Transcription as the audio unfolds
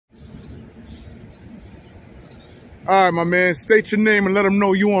All right, my man. State your name and let them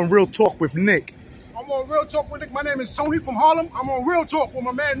know you on Real Talk with Nick. I'm on Real Talk with Nick. My name is Tony from Harlem. I'm on Real Talk with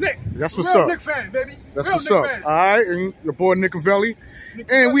my man Nick. That's what's Real up. Nick fan, baby. That's Real what's Nick up. fan. All right, and your boy Nicavelli.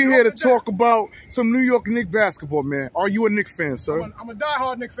 And we here to talk about some New York Knicks basketball, man. Are you a Knicks fan, sir? I'm a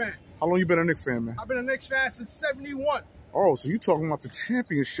diehard Knicks fan. How long you been a Knicks fan, man? I've been a Knicks fan since '71. Oh, so you talking about the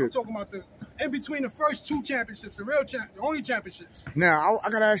championship? I'm talking about the in between the first two championships, the only championships. Now, I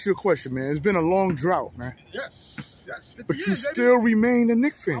gotta ask you a question, man. It's been a long drought, man. Yes, 50 but years, you baby. still remain a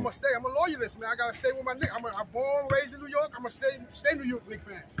Knicks fan. I'm a loyalist, man. I gotta stay with my Knicks. I'm born, raised in New York. I'm gonna stay New York Knicks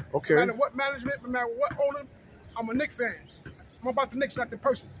fan. Okay. No matter what management, no matter what owner, I'm a Knicks fan. I'm about the Knicks, not the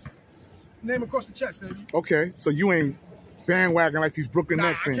person. Name across the chest, baby. Okay, so you ain't bandwagon like these Brooklyn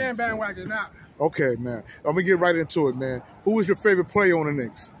Nets fans. I can't bandwagon now. Okay, man. I'm gonna get right into it, man. Who is your favorite player on the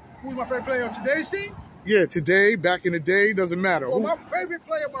Knicks? Who's my favorite player on today's team? Yeah, today, back in the day, doesn't matter. Well, my favorite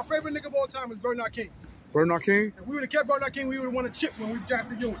player, my favorite nigga of all time is Bernard King. Bernard King? If we would have kept Bernard King, we would have won a chip when we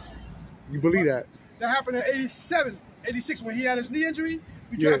drafted Ewing. You believe that? That happened in '87, '86 when he had his knee injury.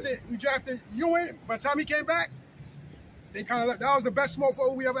 We drafted Ewing. By the time he came back, they kind of left. That was the best small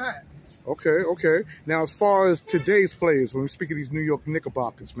forward we ever had. Okay. Now, as far as today's players, when we speak of these New York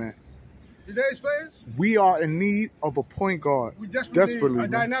Knickerbockers, man. Today's players? We are in need of a point guard. We desperately need a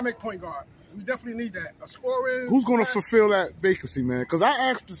man. dynamic point guard. We definitely need that. A scoring. Who's going to fulfill that vacancy, man? Because I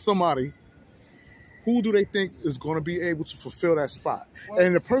asked somebody, who do they think is going to be able to fulfill that spot? Well,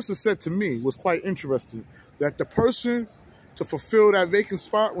 and the person said to me, was quite interesting, that the person to fulfill that vacant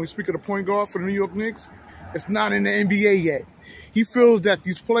spot, when we speak of the point guard for the New York Knicks, it's not in the NBA yet. He feels that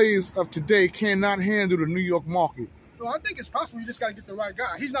these players of today cannot handle the New York market. Well, I think it's possible. You just got to get the right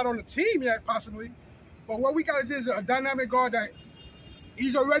guy. He's not on the team yet, possibly. But what we got to do is a dynamic guard that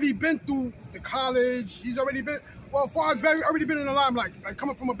he's already been through the college. He's already been, well, as far as already been in the limelight, like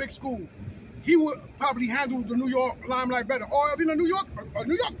coming from a big school. He would probably handle the New York limelight better. Or even a New York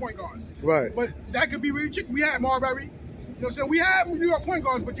point guard. Right. But that could be really tricky. We had Marbury. You know what I'm saying? We have New York point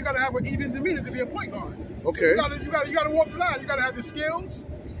guards, but you got to have an even demeanor to be a point guard. Okay. You got to walk the line. You got to have the skills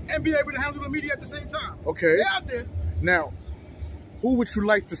and be able to handle the media at the same time. Okay. They're out there. Now, who would you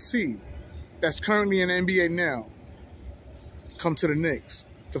like to see that's currently in the NBA now come to the Knicks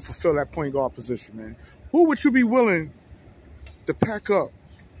to fulfill that point guard position, man? Who would you be willing to pack up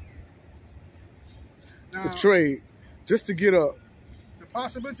the trade just to get up? The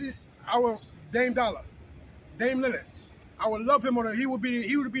possibilities, our Dame Lillard. I would love him on it. He would be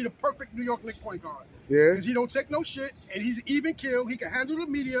the perfect New York Knicks point guard. Yeah. Because he don't take no shit, and he's even kill. He can handle the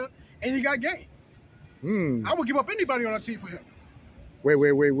media, and he got game. I would give up anybody on our team for him. Wait.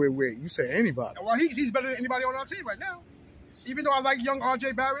 You say anybody? Well, he's better than anybody on our team right now. Even though I like young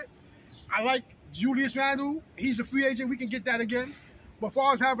R.J. Barrett, I like Julius Randle. He's a free agent. We can get that again. But as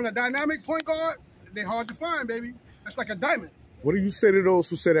far as having a dynamic point guard, they're hard to find, baby. That's like a diamond. What do you say to those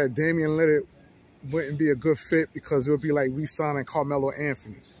who say that Damion Lillard wouldn't be a good fit because it would be like re-signing Carmelo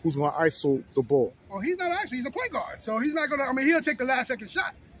Anthony, who's going to ISO the ball? Well, he's not ISO. He's a point guard. So he's not going to, I mean, he'll take the last second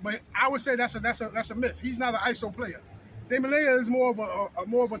shot. But I would say that's a myth. He's not an ISO player. Damion Lillard is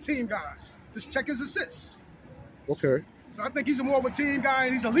more of a team guy. Just check his assists. Okay. So I think he's more of a team guy,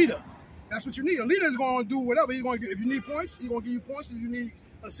 and he's a leader. That's what you need. A leader is going to do whatever. He's going to. If you need points, he's going to give you points. If you need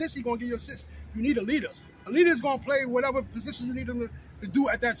assists, he's going to give you assists. You need a leader. A leader is going to play whatever position you need him to do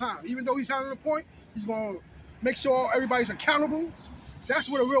at that time. Even though he's having a point, he's going to make sure everybody's accountable. That's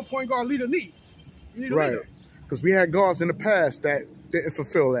what a real point guard leader needs. You need a leader. Because we had guards in the past that didn't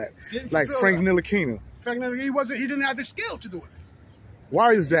fulfill that, like Frank Ntilikina. He didn't have the skill to do it.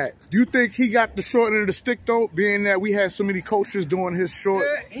 Why is that? Do you think he got the short end of the stick though, being that we had so many coaches doing his short?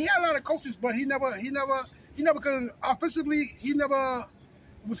 Yeah, he had a lot of coaches, but he never could offensively. He never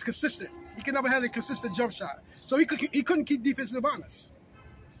was consistent. He could never have a consistent jump shot, so he couldn't keep defensive honest.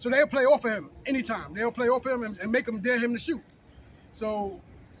 So they'll play off of him anytime. They'll play off of him and make him dare him to shoot. So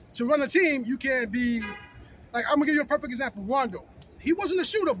to run a team, you can't be like, I'm gonna give you a perfect example. Rondo. He wasn't a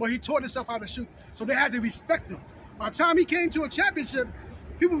shooter, but he taught himself how to shoot. So they had to respect him. By the time he came to a championship,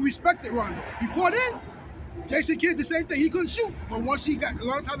 people respected Rondo. Before then, Jason Kidd, the same thing. He couldn't shoot. But once he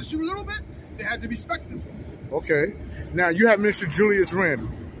learned how to shoot a little bit, they had to respect him. Okay. Now, you have Mr. Julius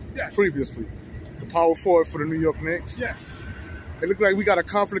Randle. Yes. Previously. The power forward for the New York Knicks. Yes. It looked like we got a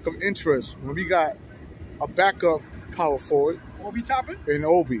conflict of interest when we got a backup power forward. Obi Toppin? And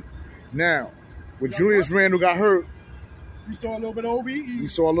Obi. Now, when Julius Randle got hurt, we saw a little bit of Obi. We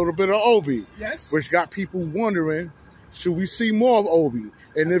saw a little bit of Obi. Yes. Which got people wondering, should we see more of Obi?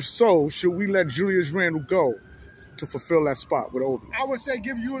 And if so, should we let Julius Randle go to fulfill that spot with Obi? I would say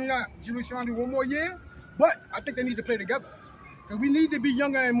give Julius Randle one more year, but I think they need to play together. Because we need to be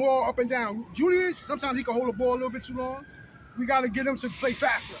younger and more up and down. Julius, sometimes he can hold the ball a little bit too long. We got to get him to play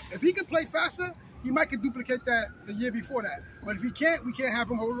faster. If he can play faster, he might can duplicate that the year before that. But if he can't, we can't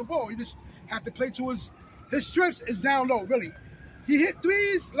have him hold the ball. He just have to play to his strengths is down low, really. He hit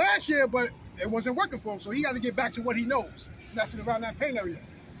threes last year, but it wasn't working for him. So he got to get back to what he knows. And that's around that paint area.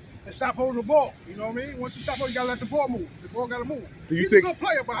 And stop holding the ball. You know what I mean? Once you stop holding, you got to let the ball move. The ball got to move. He's a good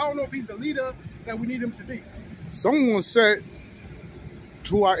player, but I don't know if he's the leader that we need him to be. Someone said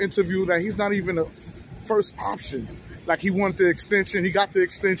to our interview that he's not even a first option. Like he wanted the extension. He got the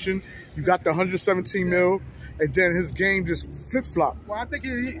extension. You got the 117 mil. And then his game just flip-flopped. Well, I think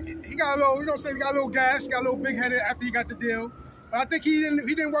he got a little, you know what I'm saying, he got a little gas, got a little big-headed after he got the deal. But I think he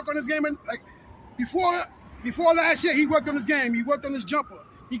didn't work on his game. And like before last year, he worked on his game. He worked on his jumper.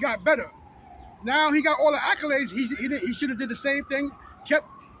 He got better. Now he got all the accolades. He should have did the same thing, kept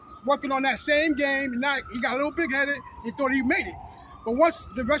working on that same game. Now he got a little big-headed. He thought he made it. But once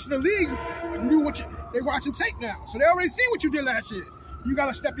the rest of the league knew what they're watching tape now. So they already see what you did last year. You got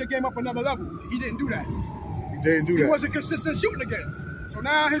to step your game up another level. He didn't do that. He wasn't consistent shooting again. So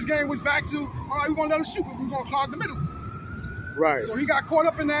now his game was back to, all right, we're going to let him shoot, but we're going to clog the middle. Right. So he got caught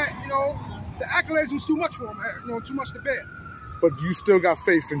up in that, you know, the accolades was too much for him, you know, too much to bear. But you still got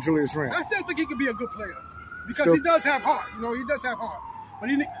faith in Julius Randle. I still think he could be a good player because he does have heart. You know, he does have heart.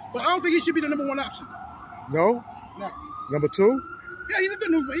 But I don't think he should be the #1 option. No? No. Number 2? Yeah, he's a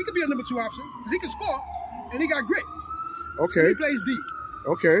good number. He could be a #2 option because he can score and he got grit. Okay. He plays D.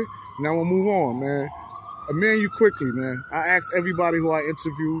 Okay. Now we'll move on, man. Emmanuel Quickly, man. I asked everybody who I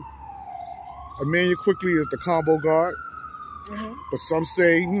interviewed. Emmanuel Quickly is the combo guard. But some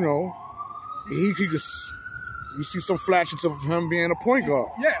say, you know, he just, you see some flashes of him being a point guard.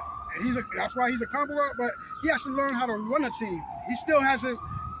 Yeah, that's why he's a combo guard, but he has to learn how to run a team. He still hasn't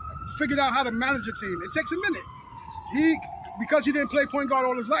figured out how to manage a team. It takes a minute. Because he didn't play point guard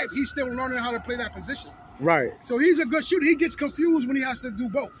all his life, he's still learning how to play that position. Right. So he's a good shooter. He gets confused when he has to do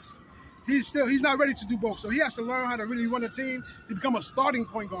both. He's not ready to do both. So he has to learn how to really run a team to become a starting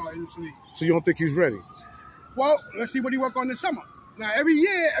point guard in this league. So you don't think he's ready? Well, let's see what he work on this summer. Now, every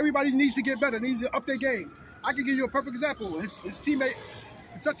year, everybody needs to get better, needs to up their game. I can give you a perfect example. His teammate,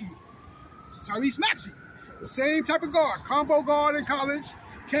 Kentucky, Tyrese Maxey, the same type of guard, combo guard in college,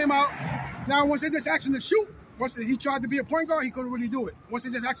 came out. Now, once they just asked him to shoot, once he tried to be a point guard, he couldn't really do it. Once they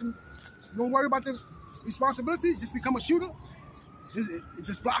just asked him, don't worry about the responsibilities, just become a shooter, it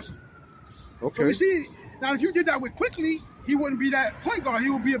just blossomed. Okay. So you see, now if you did that with Quickly, he wouldn't be that point guard. He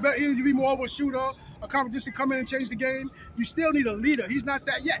would be more of a shooter, a competition come in and change the game. You still need a leader. He's not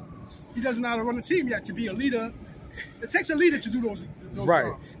that yet. He doesn't know how to run a team yet to be a leader. It takes a leader to do those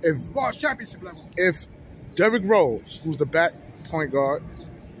right. If guards championship level. If Derrick Rose, who's the back point guard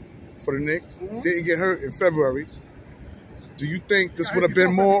for the Knicks, didn't get hurt in February, do you think this would have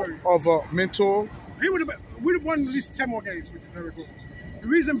been more of a mentor? We'd have won at least 10 more games with Derrick Rose. The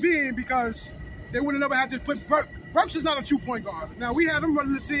reason being because they would have never had to put Burks is not a true point guard. Now, we had him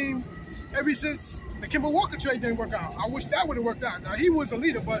running the team ever since the Kemba Walker trade didn't work out. I wish that would have worked out. Now, he was a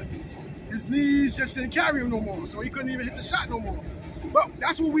leader, but his knees just didn't carry him no more, so he couldn't even hit the shot no more. But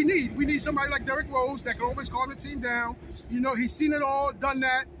that's what we need. We need somebody like Derrick Rose that can always calm the team down. You know, he's seen it all, done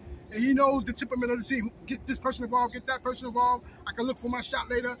that, and he knows the temperament of the team. Get this person involved, get that person involved. I can look for my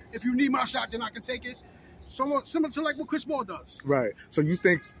shot later. If you need my shot, then I can take it. Somewhat similar to like what Chris Paul does. Right. So you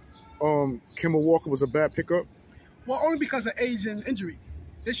think Kemba Walker was a bad pickup? Well, only because of age and injury.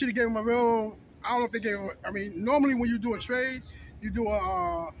 They should have given him a real, I don't know if they gave him, I mean, normally when you do a trade, you do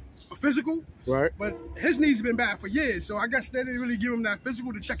a physical. Right. But his knees have been bad for years, so I guess they didn't really give him that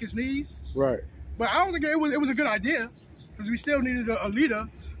physical to check his knees. Right. But I don't think it was a good idea because we still needed a leader,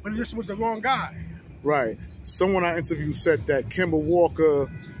 but it just was the wrong guy. Right. Someone I interviewed said that Kemba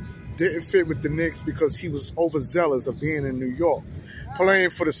Walker didn't fit with the Knicks because he was overzealous of being in New York, playing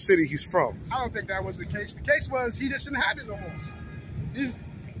for the city he's from. I don't think that was the case. The case was he just didn't have it no more.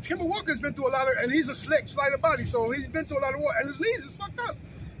 Kemba Walker's been through a lot of, and he's a slider body, so he's been through a lot of work, and his knees is fucked up.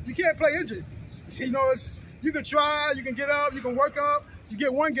 You can't play injured. You know, you can try, you can get up, you can work up, you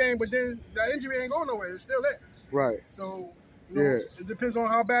get one game, but then that injury ain't going nowhere. It's still there. Right. So, you know, it depends on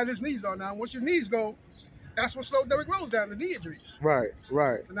how bad his knees are. Now, once your knees go, that's what slowed Derrick Rose down, the knee injuries. Right,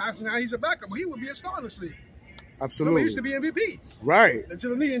 right. So now he's a backup, but he would be a star in this league. Absolutely. Remember, he used to be MVP. Right. Until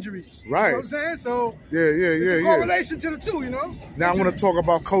the knee injuries. Right. You know what I'm saying? So, it's a correlation to the two, you know? Now I want to talk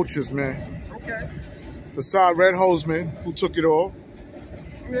about coaches, man. Okay. Besides Red Holzman, who took it all.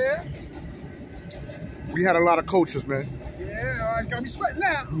 Yeah. We had a lot of coaches, man. Yeah, all right, got me sweating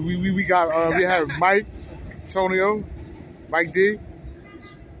now. We got we had Mike Antonio, Mike D.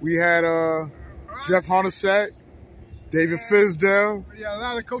 We had Jeff Hornacek, David Fizdale. Yeah, a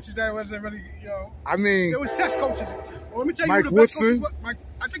lot of coaches that wasn't really, I mean, it was test coaches. Well, let me tell you Mike who the best coaches Woodson. were.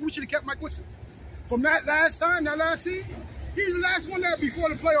 I think we should have kept Mike Woodson. From that last season, he was the last one that before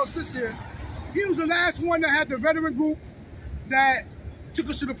the playoffs this year. He was the last one that had the veteran group that took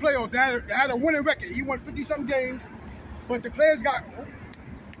us to the playoffs. That had a winning record. He won 50-something games, but the players got.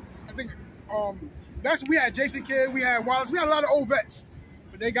 I think we had Jason Kidd, we had Wallace, we had a lot of old vets,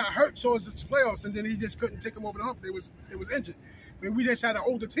 but they got hurt towards the playoffs, and then he just couldn't take them over the hump. They was injured. I mean, we just had an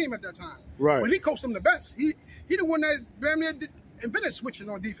older team at that time. Right. But he coached them the best. He the one that invented switching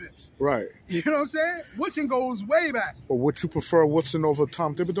on defense. Right. You know what I'm saying? Woodson goes way back. But would you prefer Woodson over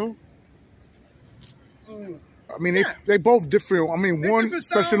Tom Thibodeau? I mean, Yeah. they both different. I mean, They one different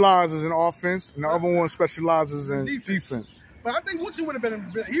styles. specializes in offense, and the other one specializes in defense. But I think Woodson would have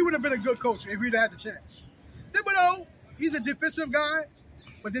been a good coach if he'd had the chance. Thibodeau, he's a defensive guy,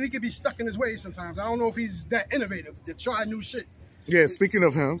 but then he could be stuck in his ways sometimes. I don't know if he's that innovative to try new shit. Yeah, speaking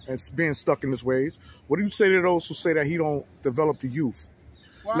of him and being stuck in his ways, what do you say to those who say that he don't develop the youth?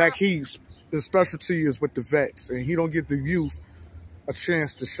 Well, Like his specialty is with the vets, and he don't give the youth a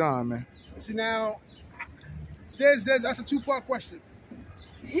chance to shine, man. See now, that's a two-part question.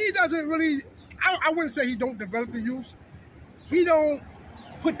 He doesn't really. I wouldn't say he don't develop the youth. He don't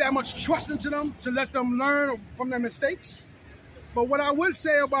put that much trust into them to let them learn from their mistakes. But what I would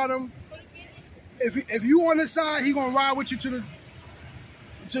say about him, if you on his side, he gonna ride with you to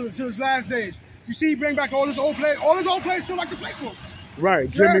his last days. You see, he bring back all his old players. All his old players still like to play for him. Right,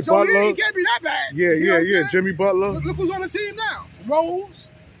 Jimmy so Butler. He can't be that bad. Yeah, You know what I'm saying? Jimmy Butler. Look who's on the team now. Rose,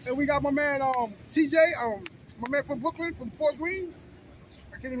 and we got my man TJ, my man from Brooklyn, from Fort Greene.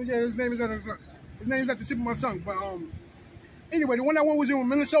 I can't even get his name. His name's at the tip of my tongue. But anyway, the one that was in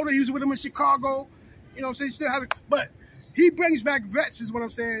Minnesota, he was with him in Chicago. You know what I'm saying? He still had but he brings back vets, is what I'm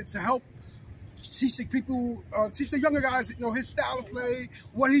saying, to help teach the people, teach the younger guys, his style of play,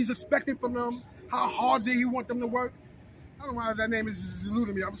 what he's expecting from them, how hard did he want them to work. I don't know why that name is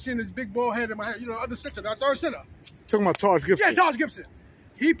eluding me. I'm seeing this big ball head in my head. Other center, our third center. Talking about Taj Gibson. Yeah, Taj Gibson.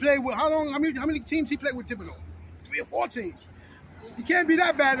 He played with how many teams he played with Thibodeau? 3 or 4 teams. He can't be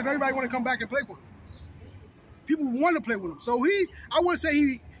that bad if everybody want to come back and play with him. People want to play with him. So I wouldn't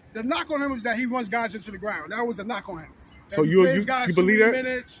say the knock on him is that he runs guys into the ground. That was a knock on him. So you believe that?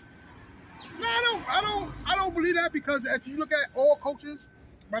 Minutes. No, I don't believe that, because if you look at all coaches,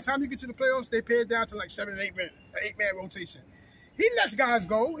 by the time you get to the playoffs, they pay it down to like 7 and 8 men, an 8-man rotation. He lets guys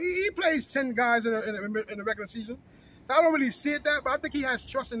go. He plays 10 guys in the regular season. So I don't really see it that, but I think he has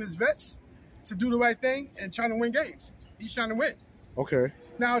trust in his vets to do the right thing and trying to win games. He's trying to win. Okay.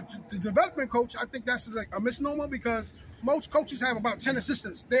 Now, the development coach, I think that's like a misnomer, because most coaches have about 10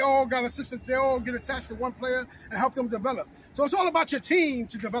 assistants. They all got assistants. They all get attached to one player and help them develop. So it's all about your team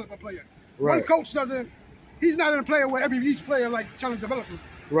to develop a player. Right. One coach he's not in a player where each player like trying to develop him.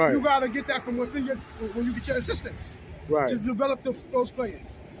 Right. You got to get that from within when you get your assistants. Right. To develop those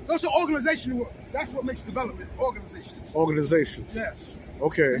players. Those are organizational work. That's what makes development, organizations. Organizations. Yes.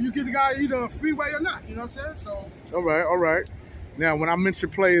 Okay. And you get the guy either a freeway or not, you know what I'm saying? So. All right. Now, when I mention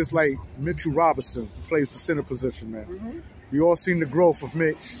players like Mitchell Robinson, who plays the center position, man, we all seen the growth of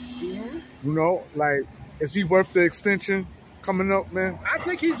Mitch. Is he worth the extension coming up, man? I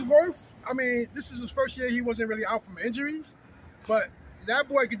think he's worth, this is his first year. He wasn't really out from injuries, but that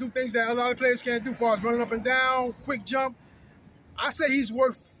boy can do things that a lot of players can't do, as far as running up and down, quick jump. I say he's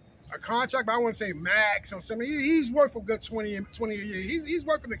worth a contract, but I wouldn't say max or something. He's worth a good 20 a year. He's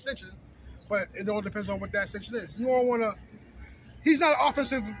worth an extension, but it all depends on what that extension is. You don't want to. He's not an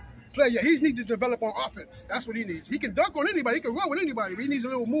offensive player. He needs to develop on offense. That's what he needs. He can dunk on anybody. He can run with anybody, but he needs a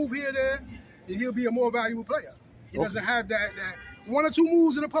little move here, there, and he'll be a more valuable player. He doesn't have that 1 or 2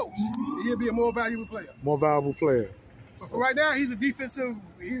 moves in the post. He'll be a more valuable player. More valuable player. But for right now, he's a defensive.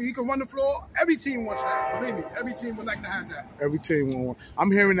 He can run the floor. Every team wants that. Believe me, every team would like to have that. Every team wants.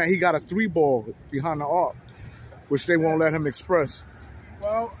 I'm hearing that he got a 3-ball behind the arc, which they won't let him express.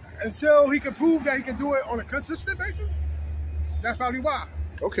 Well, until he can prove that he can do it on a consistent basis, that's probably why.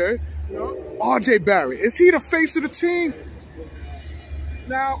 Okay. R.J. Barrett, is he the face of the team?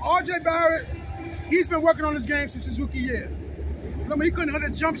 Now, R.J. Barrett, he's been working on his game since his rookie year. He couldn't hit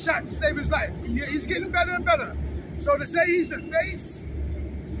a jump shot to save his life. He's getting better and better. So to say he's the face,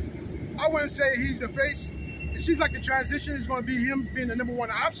 I wouldn't say he's the face. It seems like the transition is going to be him being the #1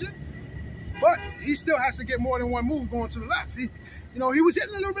 option, but he still has to get more than one move going to the left. He was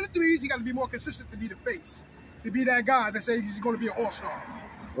hitting a little bit of threes. He got to be more consistent to be the face, to be that guy that says he's going to be an all-star.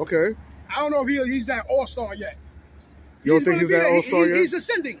 Okay. I don't know if he's that all-star yet. You don't think he's that all-star yet? He's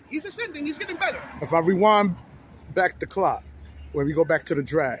ascending. He's ascending. He's getting better. If I rewind back the clock, when we go back to the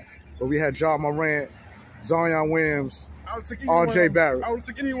draft, where we had John Morant Zion Williams, I would take R.J. Barrett. I would have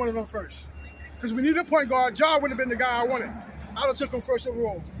took any one of them first. Because we needed a point guard. Ja would have been the guy I wanted. I would have took him first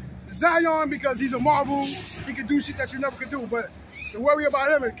overall. Zion, because he's a marvel, he can do shit that you never could do. But the worry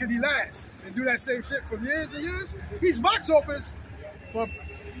about him is, can he last and do that same shit for years and years? He's box office, but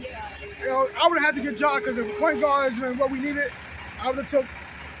you know, I would have had to get Ja because the point guard is what we needed. I would have took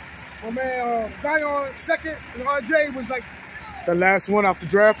my man Zion second, and RJ was like the last one out the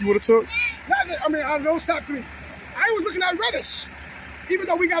draft you would have took. I mean, out of those top three, I was looking at Reddish, even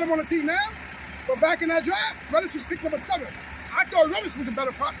though we got him on the team now. But back in that draft, Reddish was picked up at 7. I thought Reddish was a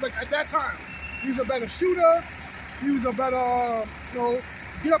better prospect at that time. He was a better shooter. He was a better, you know,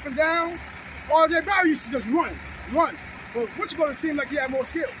 get up and down. R.J. Barrett used to just run. But what's going to seem like he had more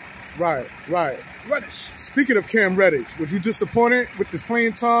skill? Right. Reddish. Speaking of Cam Reddish, was you disappointed with the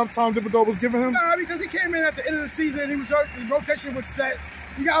playing time Tom Thibodeau was giving him? Nah, because he came in at the end of the season. He was hurt. The rotation was set.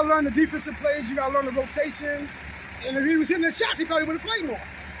 You got to learn the defensive plays. You got to learn the rotations. And if he was hitting the shots, he probably would have played more.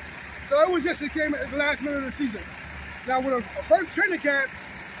 So it was just, it came at the last minute of the season. Now, with a first training camp,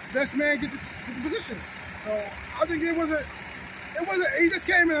 best man gets the positions. So I think it wasn't, he just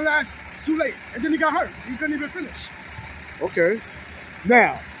came in the last too late. And then he got hurt. He couldn't even finish. Okay.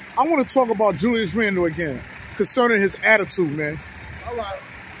 Now, I want to talk about Julius Randle again, concerning his attitude, man. All right.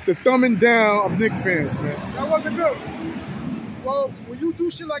 The thumbing down of Knicks fans, man. That wasn't good. Well, when you do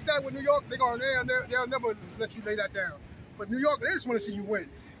shit like that with New York, they'll never let you lay that down. But New York, they just want to see you win.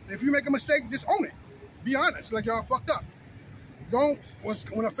 If you make a mistake, just own it. Be honest, like y'all fucked up. Don't,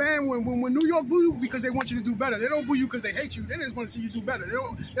 when a fan, when New York boo you because they want you to do better, they don't boo you because they hate you. They just want to see you do better. They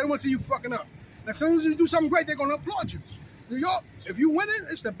don't want to see you fucking up. As soon as you do something great, they're going to applaud you. New York, if you win it,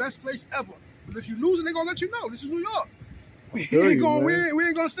 it's the best place ever. But if you lose it, they're going to let you know. This is New York. We ain't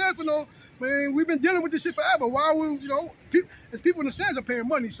going to stand for no, man, we've been dealing with this shit forever. Why would, you know, there's people in the stands are paying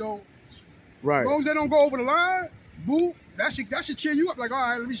money, so right. As long as they don't go over the line, boo, that should cheer you up. Like, all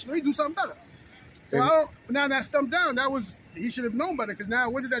right, let me do something better. So now that stumped down, he should have known better, because now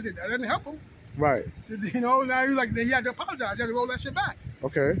what did that do? That didn't help him. Right. You know, now you're like, he had to apologize. He had to roll that shit back.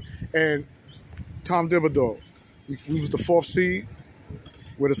 Okay. And Tom Thibodeau, we was the 4th seed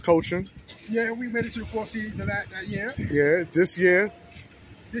with his coaching. Yeah, we made it to the 4th seed that year. Yeah, this year.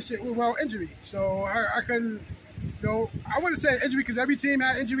 This year, well, injury. So I couldn't, you know, I wouldn't say injury because every team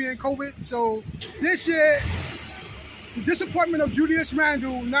had injury and COVID. So this year, the disappointment of Julius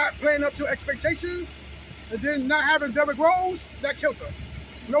Randle not playing up to expectations and then not having Derrick Rose, that killed us.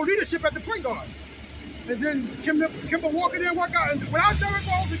 No leadership at the point guard. And then Kemba Walker didn't work out. And without Derrick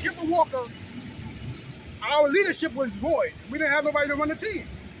Rose and Kemba Walker, our leadership was void. We didn't have nobody to run the team.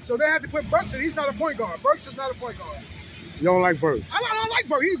 So they had to put Burks in. He's not a point guard. Burks is not a point guard. You don't like Burks? I don't like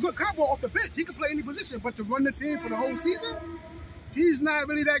Burks. He's a good combo off the bench. He can play any position. But to run the team for the whole season, he's not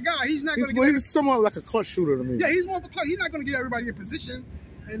really that guy. He's not going to get... He's somewhat like a clutch shooter to me. Yeah, he's more of a clutch. He's not going to get everybody in position.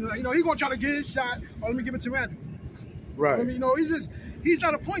 And, you know, he's going to try to get his shot. Or let me give it to Randle. Right. I mean, you know, he's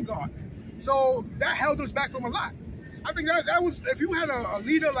not a point guard. So that held us back from a lot. I think that was... If you had a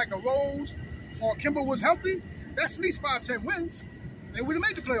leader like a Rose or Kemba was healthy, that's at least 5-10 wins. They would have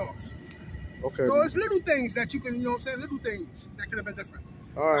made the playoffs. Okay. So it's little things that you can, you know what I'm saying, little things that could have been different.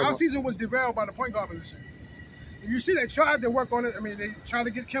 All right. Our season was derailed by the point guard position. You see, they tried to work on it. I mean, they tried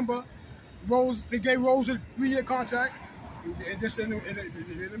to get Kemba. Rose, they gave Rose a 3-year contract. It just didn't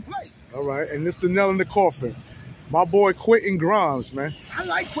play. All right, and this the nail in the coffin. My boy Quentin Grimes, man. I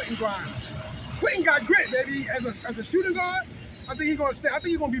like Quentin Grimes. Quentin got grit, baby. As a shooting guard, I think he's gonna stay. I think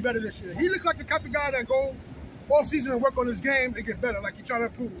he's gonna be better this year. He looked like the type of guy that go all season and work on his game and get better, like he's trying to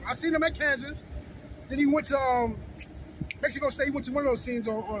improve. I seen him at Kansas. Then he went to Mexico State. He went to one of those teams.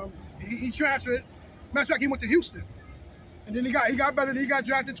 He transferred. Matter of fact, he went to Houston, and then he got better. Then he got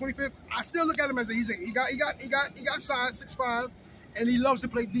drafted 25th. I still look at him as he got size 6'5", and he loves to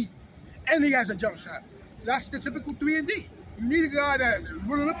play deep, and he has a jump shot. That's the typical 3 and D. You need a guy that's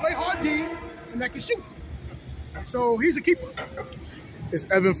willing to play hard D and that can shoot. So he's a keeper. Is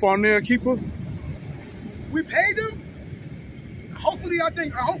Evan Fournier a keeper? We paid him. Hopefully, I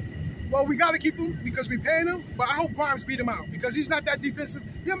hope. Well, we got to keep him because we paying him, but I hope Grimes beat him out because he's not that defensive.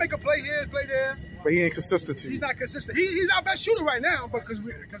 He'll make a play here, play there. But he ain't consistent to you. He's not consistent. He's our best shooter right now because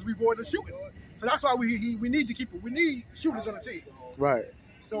we avoid the shooting. So that's why we need to keep him. We need shooters on the team. Right.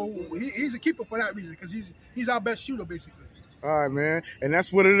 So he's a keeper for that reason because he's our best shooter basically. All right, man. And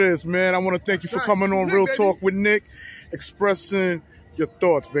that's what it is, man. I want to thank you for coming on Real Talk with Nick, expressing your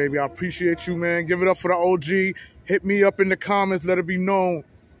thoughts, baby. I appreciate you, man. Give it up for the OG. Hit me up in the comments. Let it be known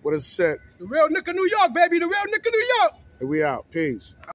what is said. The real Nick of New York, baby. The real Nick of New York. And we out. Peace.